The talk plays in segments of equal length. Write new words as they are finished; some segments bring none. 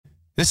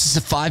This is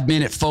a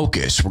 5-minute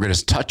focus. We're going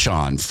to touch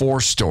on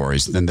 4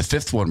 stories. Then the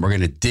 5th one we're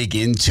going to dig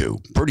into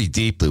pretty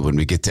deeply when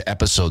we get to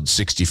episode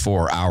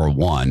 64, hour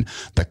 1,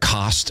 the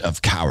cost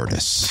of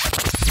cowardice.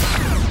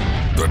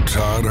 The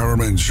Todd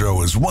Herman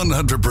Show is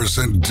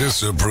 100%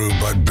 disapproved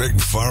by big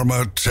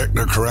pharma,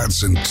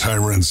 technocrats, and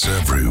tyrants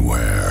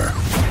everywhere.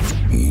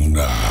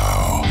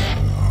 Now,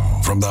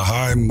 from the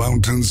high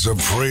mountains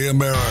of free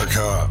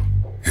America,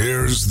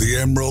 here's the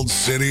Emerald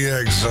City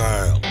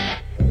exile,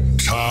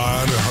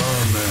 Todd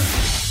Herman.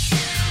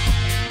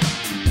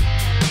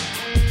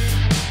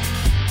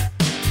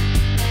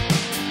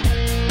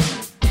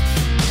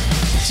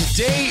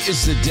 Today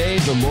is the day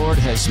the Lord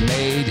has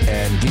made,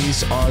 and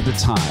these are the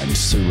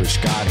times through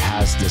which God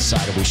has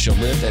decided we shall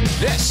live. And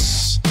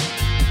this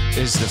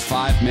is the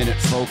 5-minute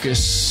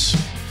focus.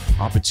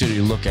 Opportunity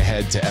to look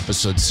ahead to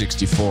episode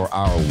 64,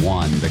 hour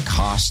 1, the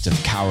cost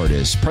of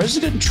cowardice.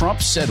 President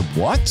Trump said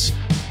what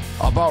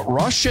about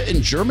Russia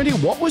and Germany?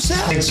 What was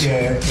that? I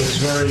think it's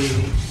very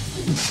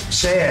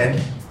sad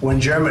when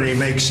Germany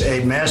makes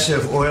a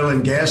massive oil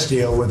and gas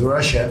deal with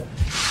Russia,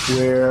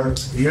 where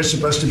you're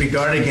supposed to be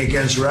guarding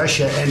against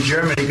Russia, and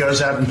Germany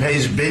goes out and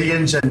pays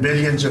billions and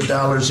billions of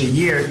dollars a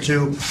year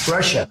to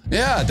Russia.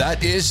 Yeah,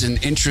 that is an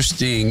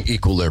interesting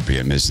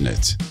equilibrium, isn't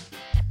it?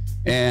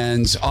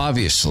 And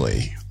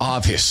obviously,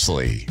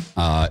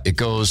 it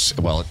goes,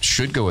 well, it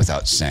should go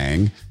without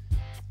saying,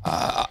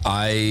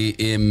 I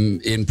am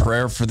in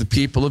prayer for the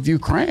people of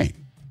Ukraine,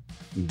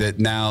 that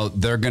now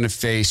they're going to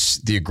face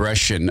the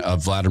aggression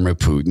of Vladimir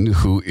Putin,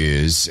 who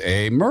is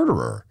a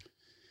murderer.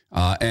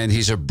 And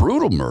he's a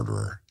brutal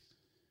murderer.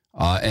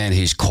 And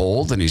he's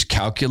cold and he's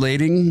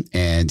calculating,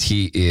 and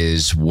he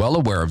is well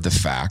aware of the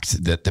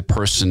fact that the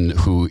person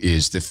who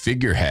is the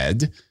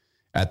figurehead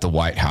at the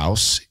White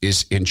House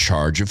is in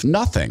charge of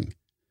nothing.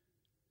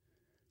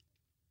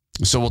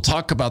 So we'll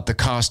talk about the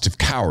cost of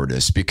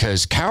cowardice,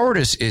 because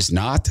cowardice is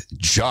not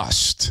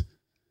just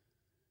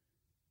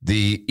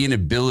the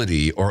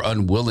inability or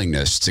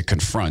unwillingness to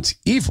confront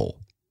evil.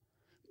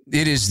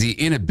 It is the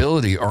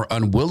inability or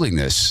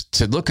unwillingness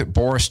to look at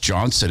Boris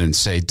Johnson and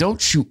say,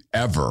 don't you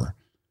ever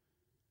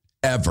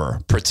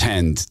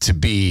pretend to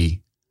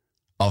be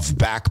of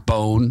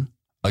backbone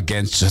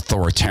against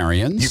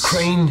authoritarians.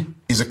 Ukraine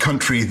is a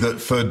country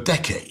that for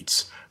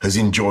decades has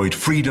enjoyed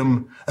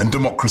freedom and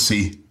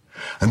democracy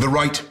and the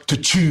right to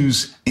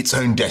choose its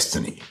own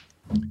destiny.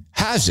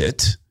 Has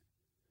it?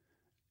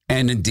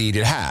 And indeed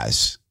it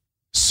has.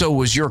 So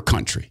was your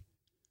country.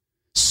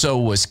 So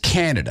was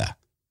Canada.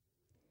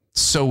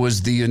 So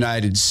was the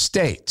United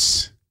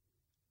States.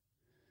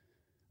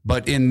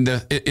 But in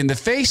the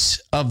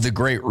face of the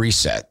Great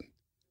Reset,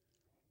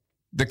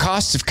 the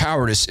cost of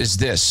cowardice is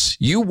this.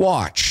 You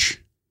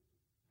watch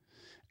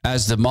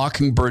as the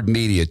Mockingbird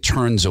media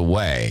turns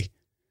away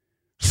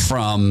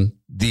from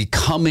the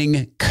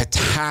coming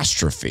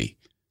catastrophe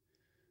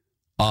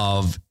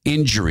of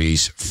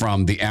injuries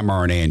from the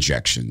mRNA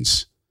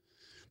injections.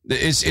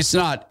 It's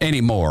not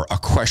anymore a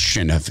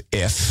question of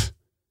if.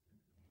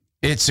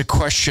 It's a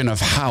question of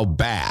how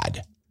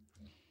bad.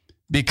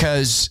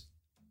 Because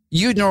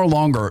you're no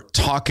longer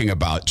talking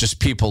about just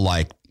people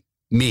like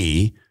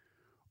me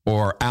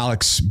or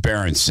Alex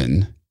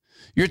Berenson.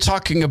 You're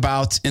talking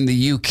about in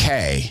the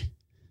UK,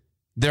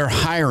 they're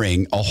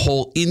hiring a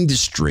whole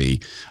industry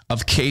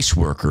of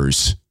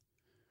caseworkers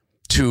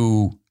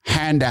to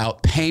hand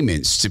out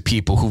payments to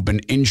people who've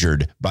been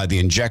injured by the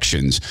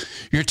injections.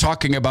 You're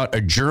talking about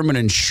a German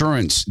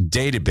insurance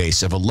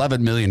database of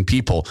 11 million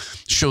people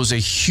shows a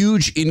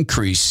huge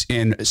increase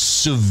in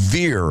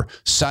severe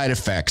side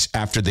effects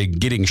after they're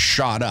getting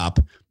shot up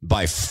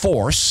by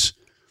force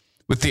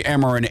with the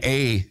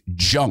mRNA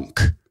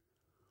junk.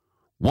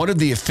 One of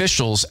the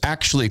officials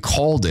actually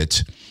called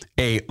it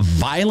a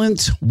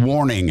violent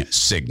warning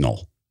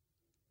signal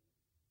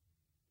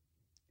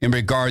in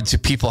regard to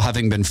people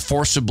having been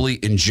forcibly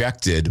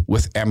injected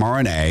with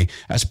mRNA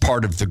as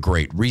part of the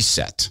Great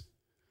Reset.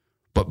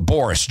 But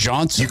Boris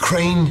Johnson...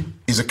 Ukraine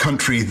is a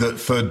country that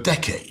for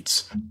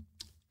decades...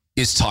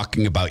 is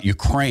talking about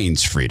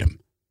Ukraine's freedom.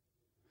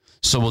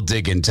 So we'll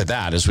dig into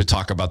that as we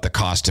talk about the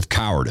cost of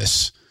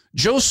cowardice.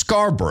 Joe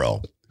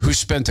Scarborough, who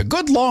spent a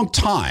good long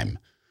time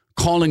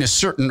calling a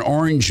certain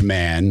orange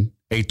man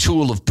a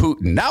tool of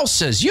Putin, now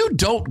says you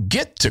don't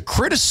get to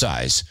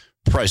criticize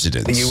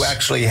presidents. You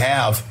actually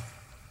have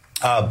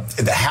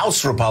the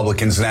House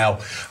Republicans now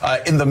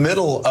in the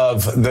middle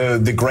of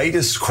the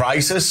greatest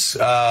crisis,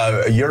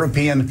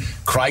 European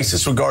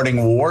crisis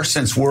regarding war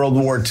since World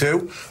War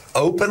II,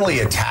 openly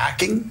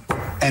attacking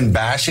and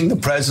bashing the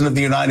president of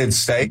the United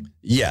States.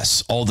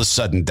 Yes, all of a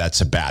sudden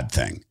that's a bad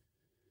thing.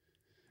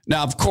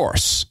 Now, of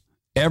course,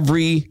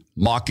 every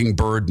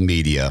Mockingbird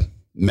media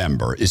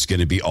member is going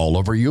to be all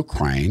over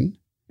Ukraine.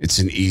 It's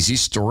an easy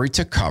story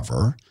to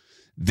cover.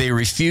 They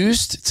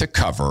refused to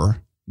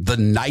cover the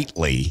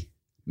nightly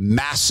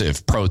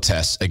massive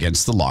protests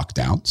against the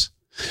lockdowns.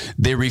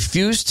 They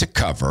refused to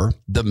cover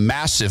the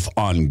massive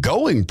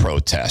ongoing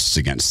protests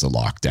against the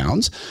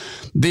lockdowns.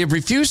 They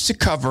refused to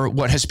cover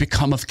what has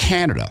become of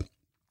Canada.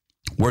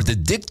 where the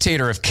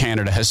dictator of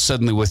Canada has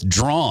suddenly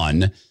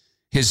withdrawn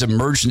his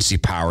emergency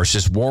powers,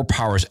 his War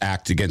Powers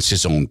Act against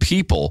his own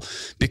people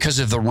because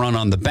of the run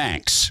on the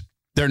banks.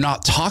 They're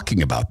not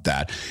talking about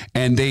that.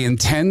 And they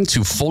intend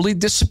to fully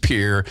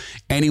disappear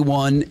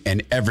anyone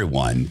and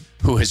everyone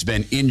who has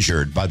been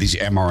injured by these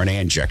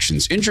mRNA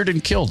injections, injured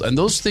and killed. And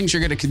those things are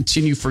going to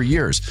continue for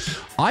years.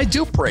 I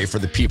do pray for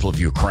the people of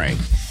Ukraine,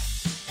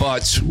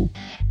 but I'm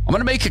going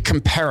to make a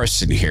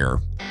comparison here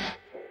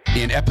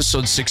in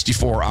episode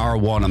 64, hour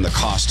 1 on the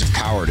cost of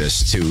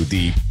cowardice to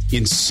the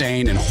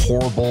insane and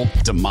horrible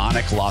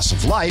demonic loss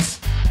of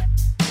life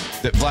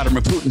that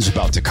Vladimir Putin's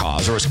about to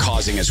cause, or is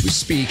causing as we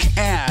speak,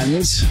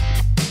 and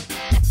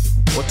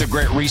what the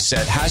Great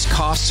Reset has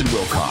cost and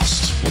will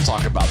cost. We'll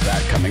talk about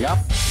that coming up.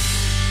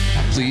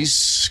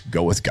 Please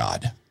go with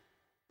God.